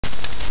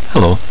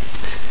Hello.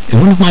 In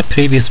one of my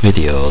previous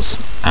videos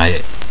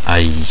I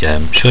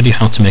showed you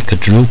how to make a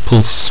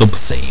Drupal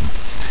sub-theme,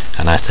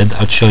 and I said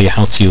I'd show you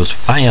how to use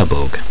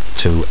Firebug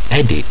to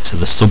edit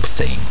the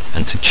sub-theme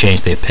and to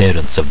change the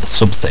appearance of the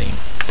sub-theme.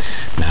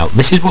 Now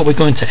this is what we're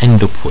going to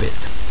end up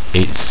with.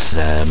 It's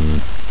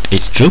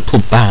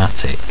Drupal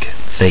Bartik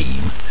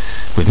theme.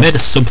 We've made a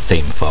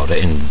sub-theme for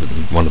it in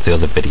one of the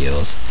other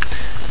videos,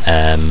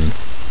 and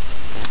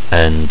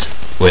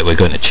we're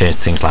going to change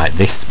things like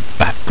this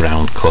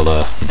background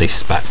colour,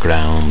 this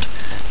background,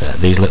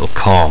 these little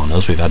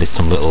corners. We've added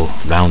some little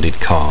rounded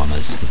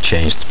corners and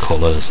changed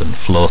colours and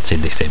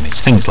floated this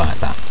image, things like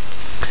that.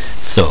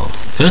 So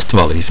first of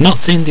all, if you've not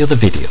seen the other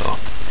video,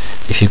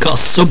 if you've got a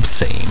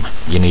sub-theme,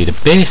 you need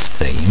a base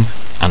theme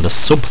and a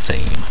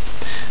sub-theme.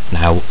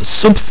 Now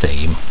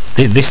sub-theme,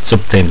 this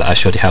sub-theme that I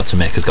showed you how to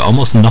make has got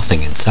almost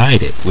nothing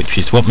inside it, which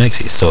is what makes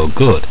it so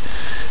good.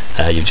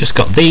 You've just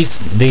got these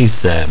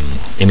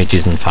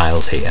images and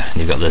files here, and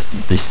you've got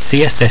this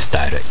CSS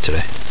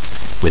directory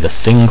with a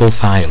single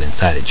file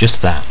inside it,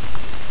 just that.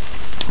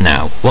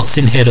 Now what's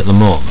in here at the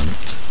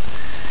moment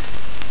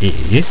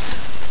is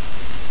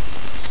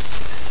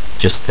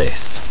just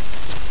this.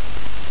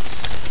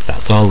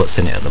 That's all that's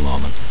in it at the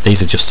moment.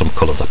 These are just some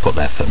colours I put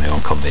there for my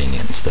own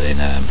convenience. They're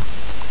in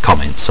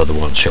comments, so they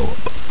won't show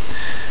up.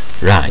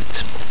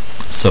 Right,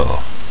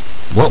 so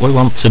what we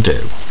want to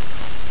do,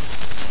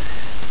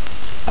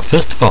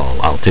 first of all,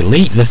 I'll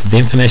delete the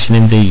information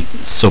in the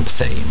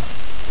sub-theme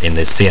in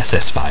the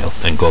CSS file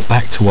and go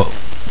back to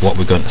what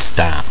we're going to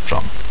start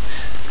from.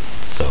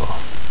 So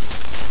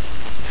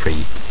if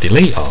we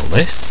delete all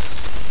this,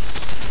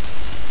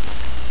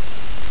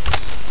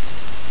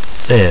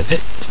 save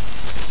it.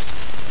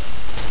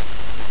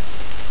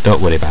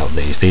 Don't worry about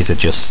these are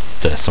just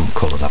some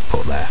colours I've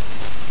put there.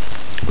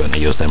 I'm going to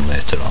use them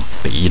later on,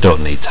 but you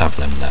don't need to have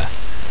them there.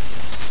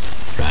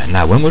 Right,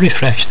 now when we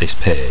refresh this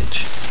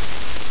page,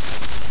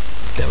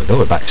 there we go,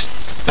 we're back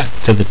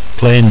to the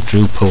plain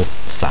Drupal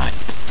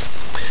site.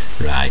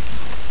 Right,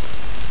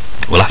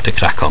 we'll have to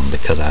crack on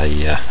because I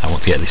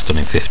want to get this done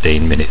in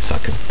 15 minutes so I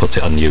can put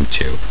it on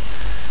YouTube.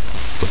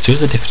 We'll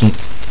choose a different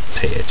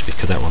page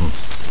because that one,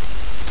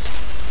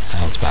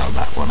 how's about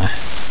that one, eh?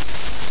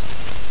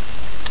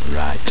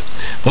 Right,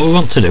 what we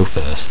want to do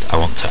first, I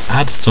want to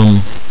add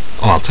some,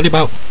 I'll tell you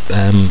about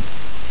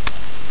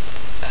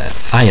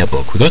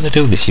Firebug. We're going to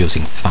do this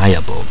using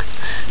Firebug.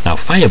 Now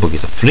Firebug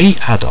is a free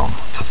add-on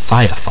for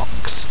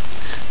Firefox.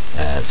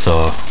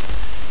 So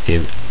if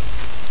you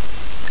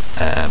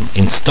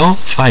install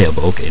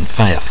Firebug in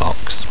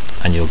Firefox,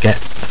 and you'll get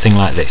a thing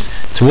like this.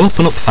 To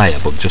open up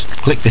Firebug, just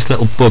click this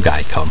little bug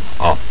icon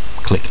or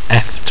click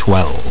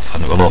F12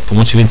 and it will open.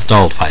 Once you've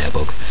installed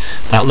Firebug,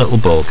 that little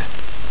bug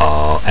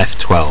or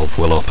F12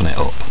 will open it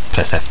up.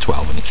 Press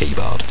F12 on your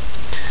keyboard.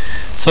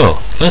 So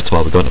first of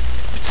all, we're going to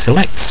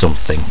select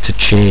something to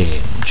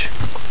change.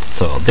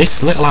 So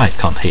this little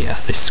icon here,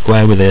 this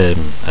square with an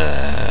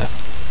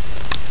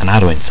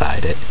arrow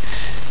inside it,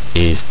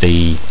 is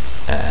the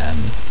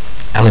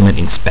element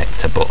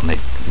inspector button.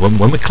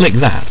 When we click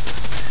that,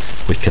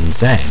 we can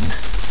then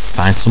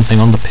find something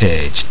on the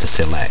page to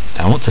select.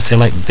 I want to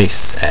select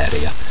this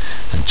area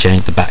and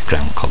change the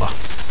background colour.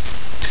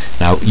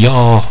 Now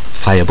your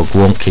Firebug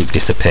won't keep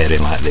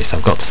disappearing like this.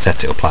 I've got to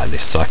set it up like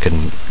this so I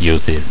can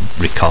use the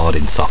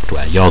recording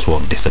software. Yours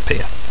won't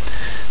disappear.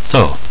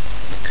 So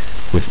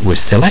we've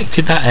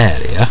selected that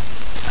area,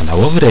 and now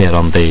over here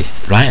on the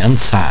right hand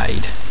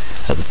side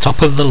at the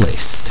top of the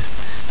list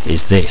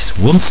is this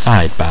one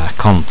sidebar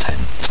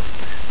content,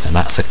 and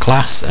that's a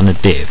class and a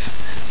div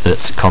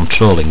that's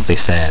controlling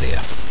this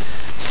area.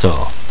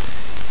 So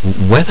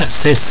where that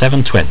says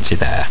 720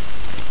 there,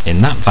 in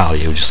that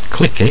value just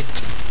click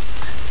it,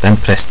 then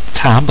press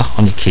tab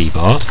on your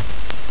keyboard,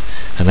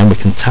 and then we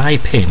can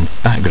type in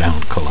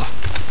background colour.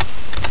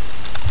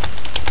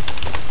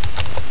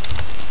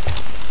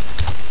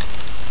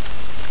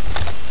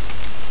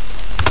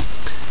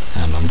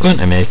 And I'm going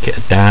to make it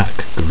a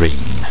dark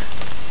green.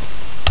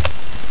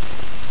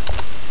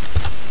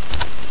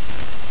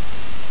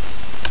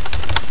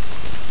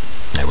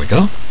 There we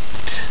go.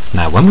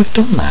 Now when we've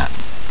done that,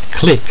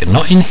 click,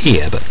 not in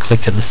here, but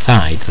click at the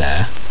side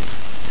there,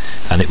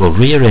 and it will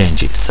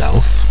rearrange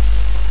itself.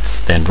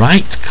 Then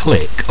right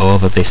click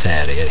over this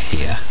area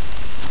here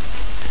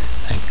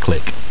and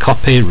click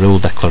copy rule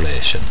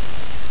declaration.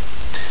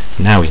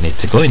 Now you need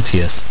to go into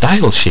your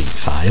style sheet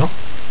file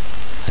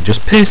and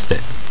just paste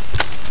it.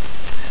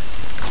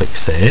 Click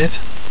save.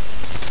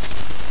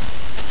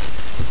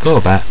 We'll go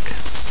back.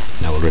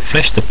 Now we'll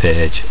refresh the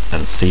page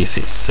and see if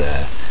it's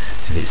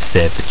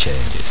saved the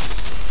changes.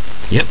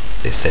 Yep,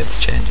 it saved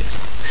the changes.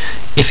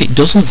 If it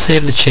doesn't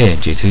save the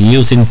changes, if you're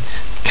using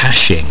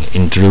caching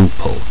in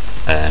Drupal,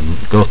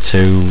 go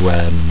to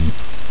I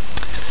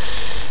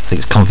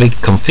think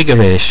it's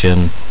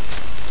configuration,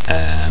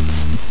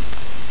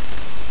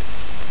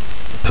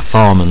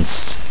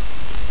 performance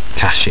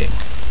caching,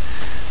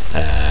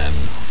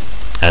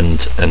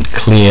 and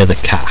clear the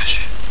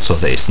cache so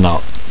that it's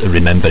not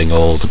remembering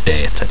all the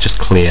data. Just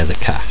clear the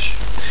cache.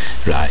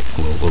 Right,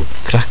 we'll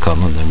crack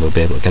on and then we'll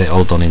be able to get it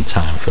all done in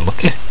time if we're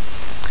lucky.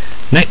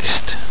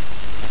 Next,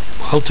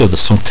 what I'll do, there's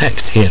some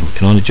text here and we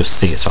can only just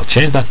see it, so I'll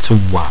change that to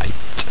white.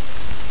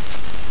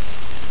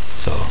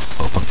 So,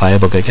 open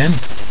Firebug again.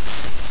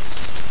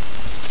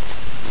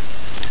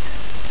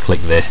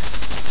 Click the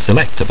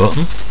selector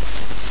button.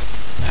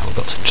 Now we've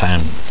got to try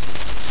and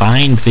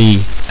find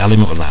the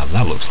element of that.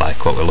 That looks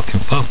like what we're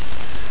looking for.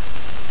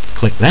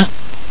 Click that.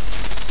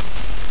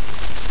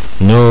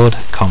 Node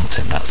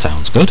content, that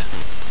sounds good.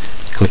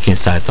 Click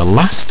inside the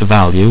last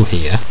value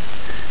here.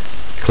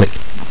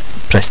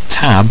 Press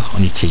tab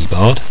on your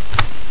keyboard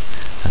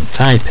and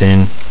type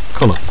in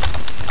colour.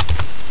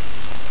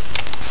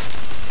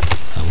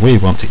 And we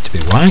want it to be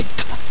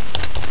white.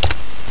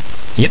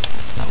 Yep,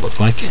 that looks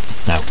like it.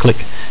 Now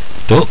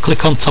don't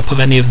click on top of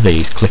any of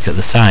these, click at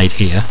the side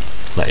here,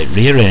 let it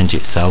rearrange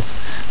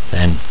itself.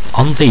 Then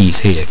on these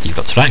here, you've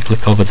got to right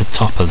click over the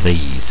top of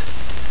these.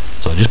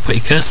 So just put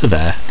your cursor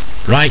there,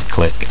 right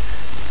click,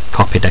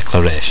 copy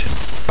declaration,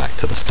 back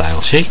to the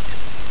style sheet,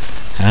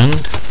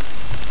 and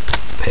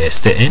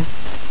paste it in,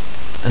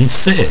 and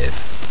save.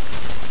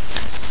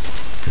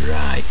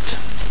 Right.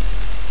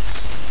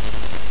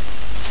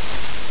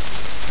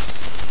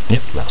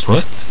 Yep, that's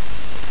worked.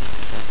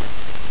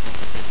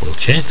 We'll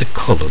change the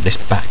colour, this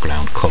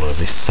background colour of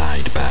this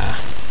sidebar.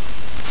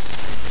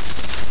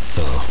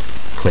 So,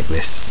 click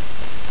this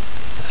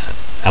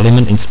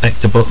element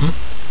inspector button.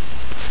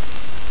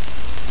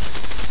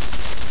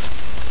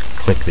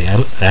 Click the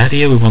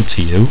area we want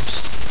to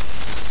use.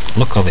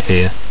 Look over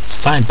here,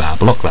 sidebar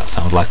block, that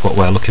sounds like what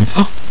we're looking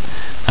for.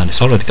 And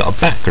it's already got a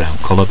background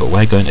colour, but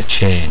we're going to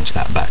change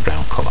that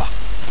background colour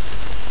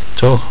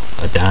to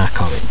a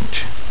dark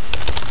orange.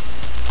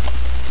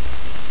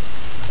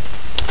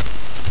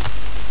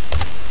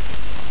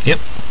 Yep,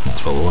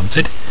 that's what we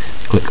wanted.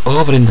 Click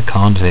over in the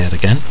corner here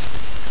again.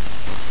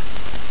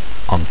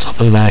 On top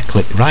of there,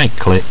 right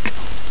click,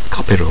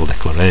 copy rule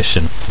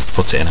declaration, and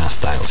put it in our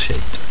style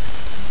sheet.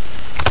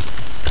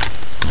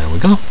 There we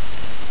go.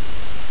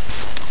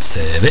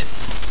 Save it.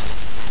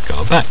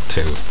 Go back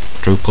to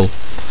Drupal.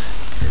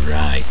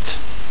 Right.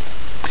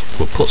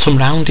 We'll put some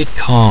rounded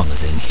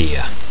corners in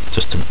here,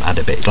 just to add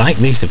a bit. Like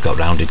these have got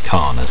rounded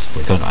corners.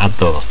 We're going to add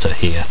those to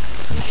here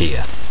and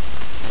here.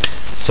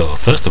 So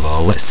first of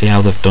all, let's see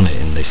how they've done it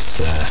in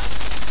this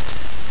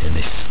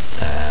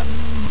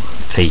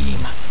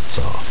theme.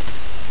 So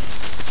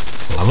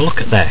we'll have a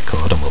look at their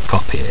code and we'll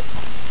copy it.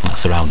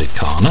 That's a rounded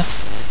corner.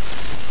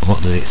 And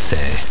what does it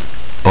say?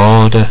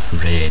 Border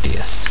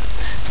radius.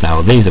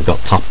 Now these have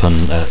got top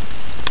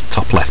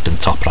left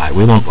and top right.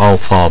 We want all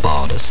 4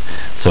 borders,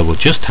 so we'll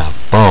just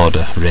have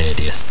border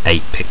radius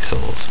 8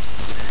 pixels.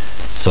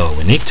 So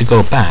we need to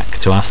go back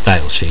to our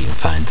style sheet and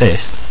find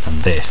this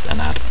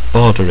and add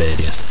border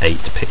radius 8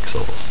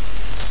 pixels.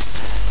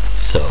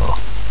 So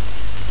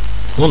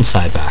one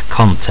sidebar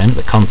content,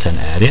 the content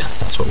area,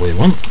 that's what we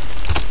want.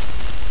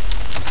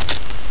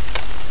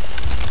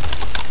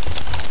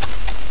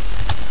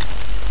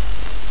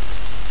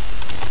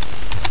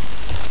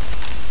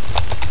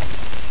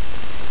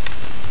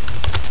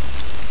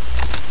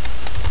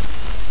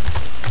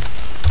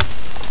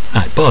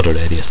 Right, border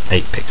radius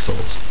 8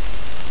 pixels.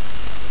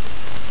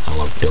 And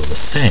we'll do the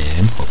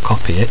same, we'll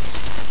copy it,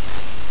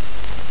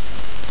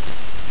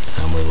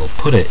 and we will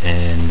put it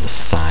in the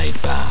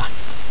sidebar,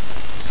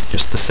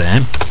 just the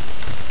same.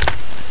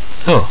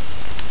 So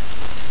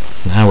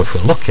now if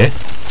we're lucky,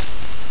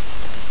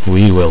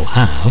 we will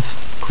have,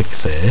 click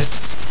save,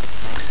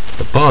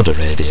 the border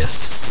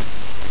radius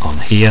on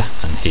here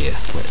and here.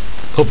 Let's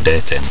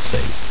update it and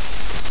see.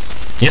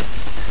 Yep,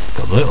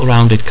 got the little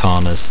rounded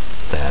corners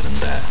there and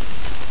there.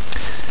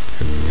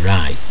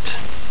 Right,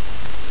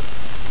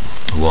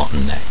 what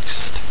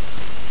next?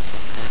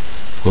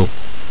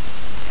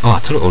 I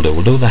tell you what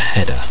we'll do the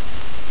header.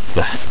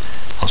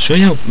 I'll show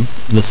you how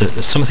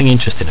there's something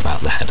interesting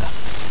about the header.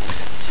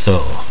 So,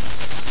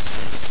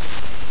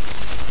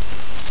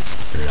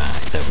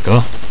 right, there we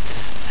go.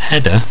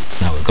 Header,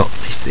 now we've got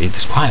this,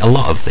 there's quite a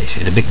lot of this,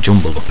 it's a bit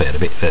jumbled up here, a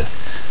bit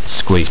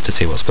squeezed to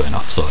see what's going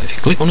off. So if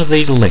you click one of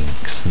these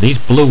links, these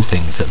blue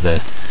things at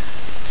the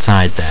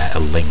side there are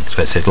links,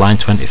 where it says line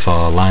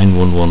 24, line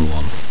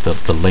 111,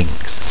 the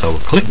links. So we'll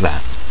click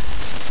that,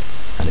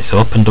 and it's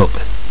opened up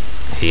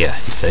here,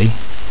 you see.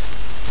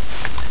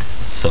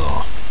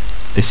 So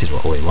this is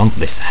what we want,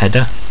 this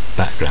header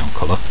background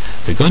colour.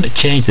 We're going to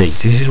change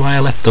these. This is why I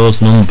left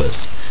those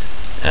numbers,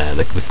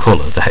 the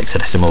colours, the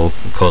hexadecimal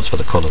codes for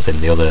the colours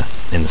in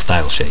the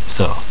style sheet.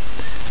 So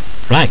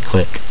right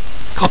click,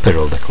 copy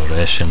rule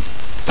declaration,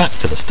 back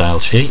to the style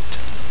sheet,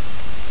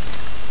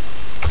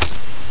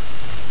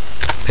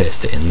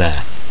 paste it in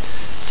there.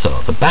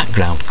 So the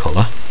background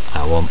colour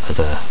I want as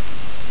a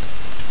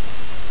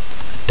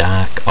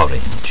dark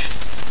orange.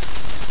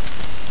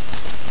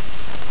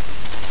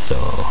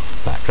 So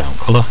background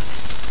colour,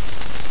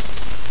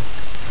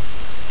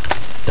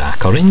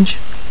 dark orange,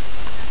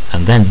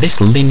 and then this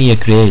linear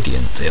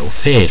gradient, it'll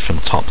fade from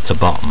top to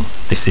bottom.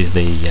 This is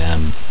the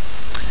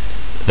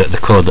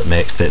code that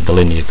makes the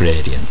linear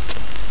gradient.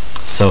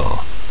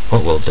 So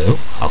what we'll do,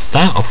 I'll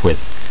start off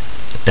with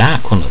a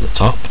dark one at the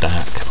top,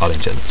 dark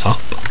orange at the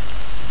top,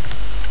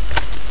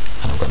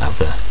 and I'm going to have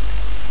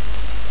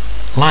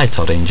the light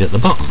orange at the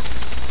bottom.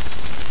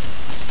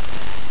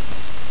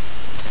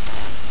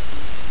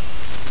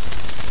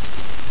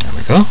 There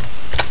we go.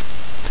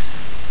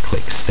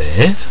 Click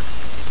save.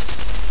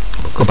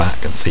 We'll go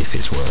back and see if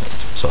it's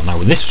worked. So now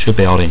this should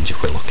be orange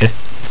if we're lucky.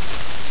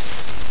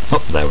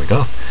 Oh, there we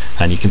go.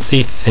 And you can see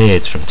it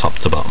fades from top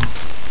to bottom.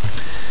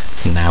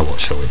 Now what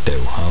shall we do?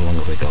 How long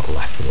have we got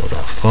left? We've got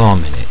about 4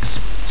 minutes.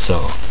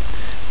 So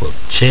we'll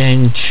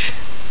change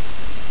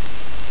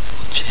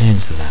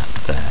that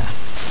there.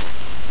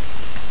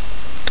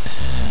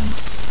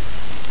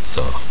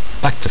 So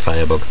back to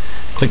Firebug,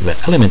 click the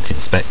Element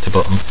Inspector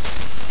button.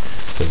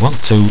 We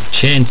want to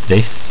change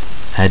this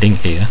heading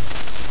here.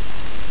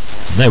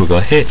 And there we go,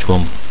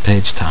 H1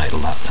 page title,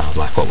 that sounds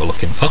like what we're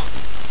looking for.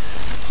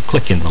 I'll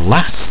click in the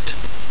last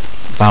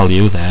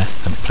value there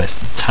and press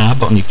the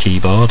tab on your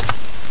keyboard,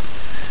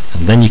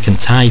 and then you can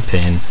type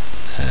in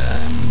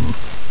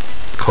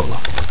colour,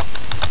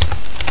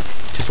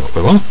 which is what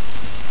we want,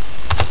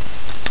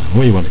 and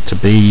we want it to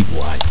be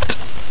white.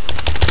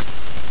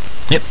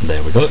 Yep,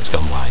 there we go, it's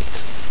gone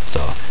white.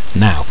 So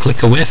now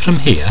click away from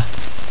here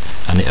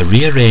and it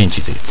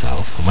rearranges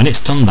itself, and when it's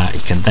done that you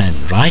can then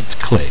right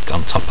click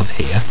on top of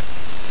here,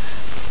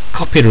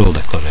 copy rule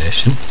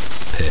declaration,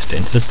 paste it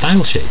into the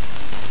style sheet.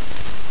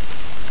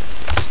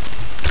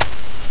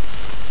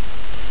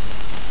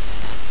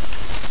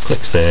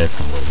 Click save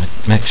and we'll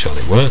make sure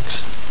it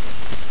works.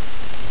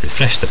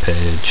 Refresh the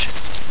page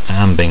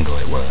and bingo,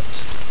 it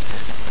works.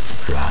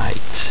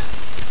 Right,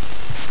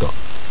 got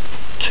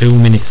 2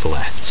 minutes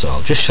left, so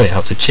I'll just show you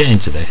how to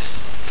change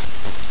this.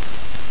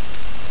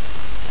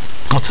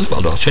 I'll tell you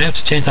what, I'll show you how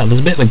to change that. There's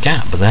a bit of a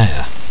gap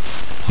there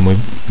and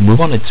we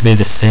want it to be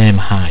the same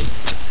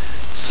height.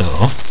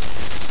 So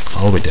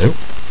all we do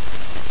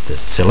is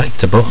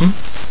select a button,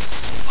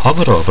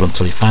 hover over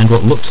until you find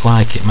what looks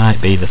like it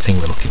might be the thing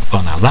we're looking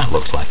for. Now that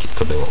looks like it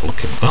could be what we're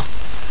looking for.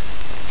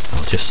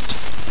 I'll just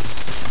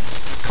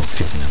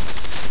confusing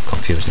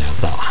now,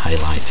 that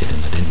highlighted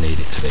and I didn't need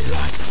it to be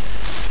right.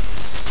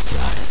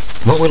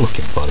 What we're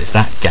looking for is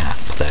that gap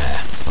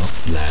there, up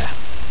there.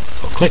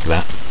 So click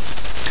that,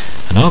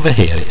 and over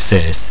here it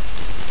says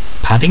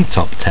padding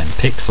top 10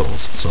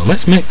 pixels. So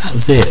let's make that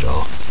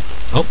 0.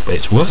 Oh,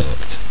 it's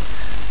worked.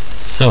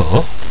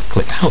 So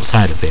click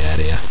outside of the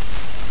area,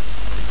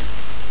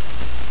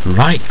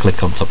 right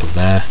click on top of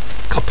there,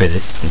 copy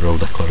it in rule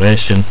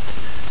declaration,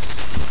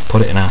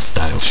 put it in our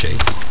style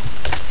sheet,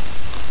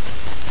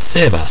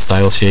 save our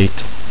style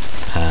sheet,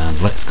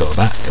 and let's go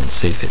back and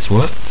see if it's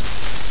worked.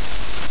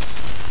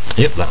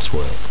 Yep, that's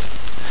worked.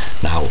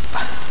 Now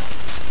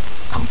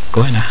I'm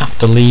going to have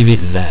to leave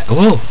it there.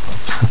 Oh,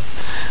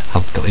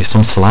 I've got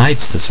some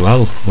slides as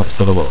well. Let's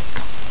have a look.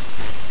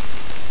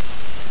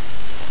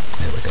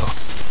 There we go.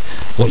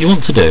 What you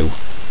want to do,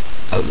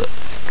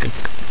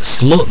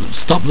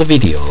 stop the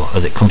video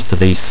as it comes to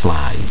these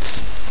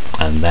slides,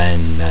 and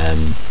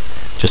then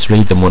just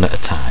read them one at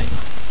a time.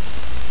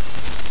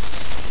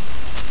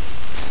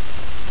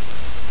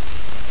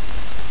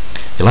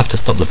 You'll have to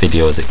stop the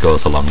video as it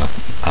goes along.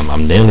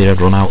 I'm nearly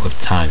run out of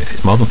time. If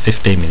it's more than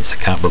 15 minutes I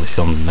can't put this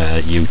on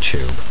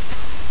YouTube.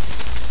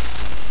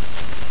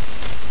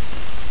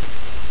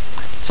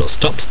 So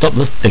stop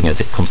the thing as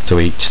it comes to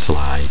each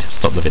slide.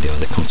 Stop the video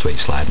as it comes to each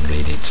slide and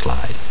read each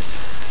slide.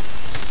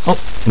 Oh,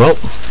 well,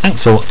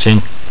 thanks for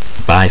watching.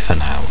 Bye for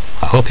now.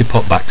 I hope you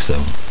pop back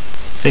soon.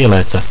 See you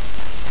later.